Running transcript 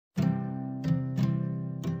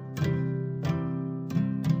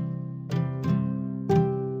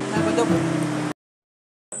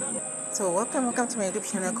So welcome to my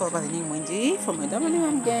YouTube channel called by the name Wendy from my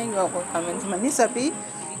WM gang. You are welcome, and to my Nisapi,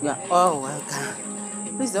 you are all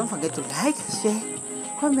welcome. Please don't forget to like, share,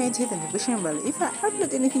 comment, hit the notification bell. If I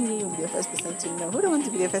upload anything new, you'll be the first person to know. Who don't want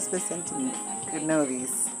to be the first person to know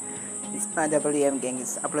this? It's my WM gang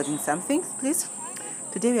is uploading something. Please,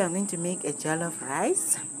 today we are going to make a jollof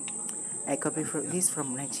rice. I copy this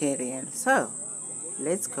from Nigerian. So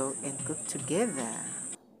let's go and cook together.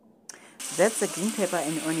 That's the green pepper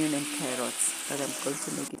and onion and carrots that I'm going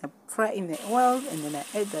to make it. I fry in the oil, and then I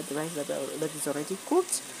add that rice that is already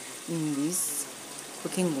cooked in this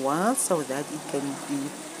cooking oil so that it can be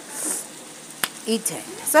eaten.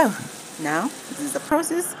 So now this is the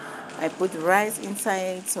process. I put rice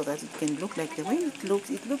inside so that it can look like the way it looks.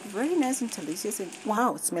 It looks very nice and delicious, and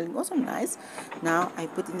wow, it's smelling also nice. Now I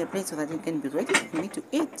put in the plate so that it can be ready for me to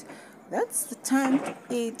eat. That's the time to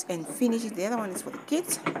eat and finish it. The other one is for the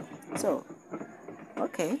kids. So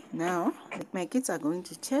okay, now my kids are going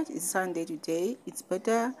to church. It's Sunday today. It's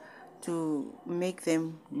better to make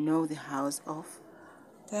them know the house of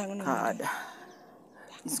God.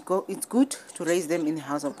 It's good to raise them in the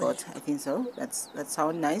house of God. I think so. That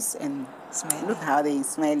sounds nice, and look how they're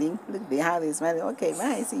smiling. Look how they're smiling. Okay,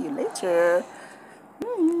 bye. See you later.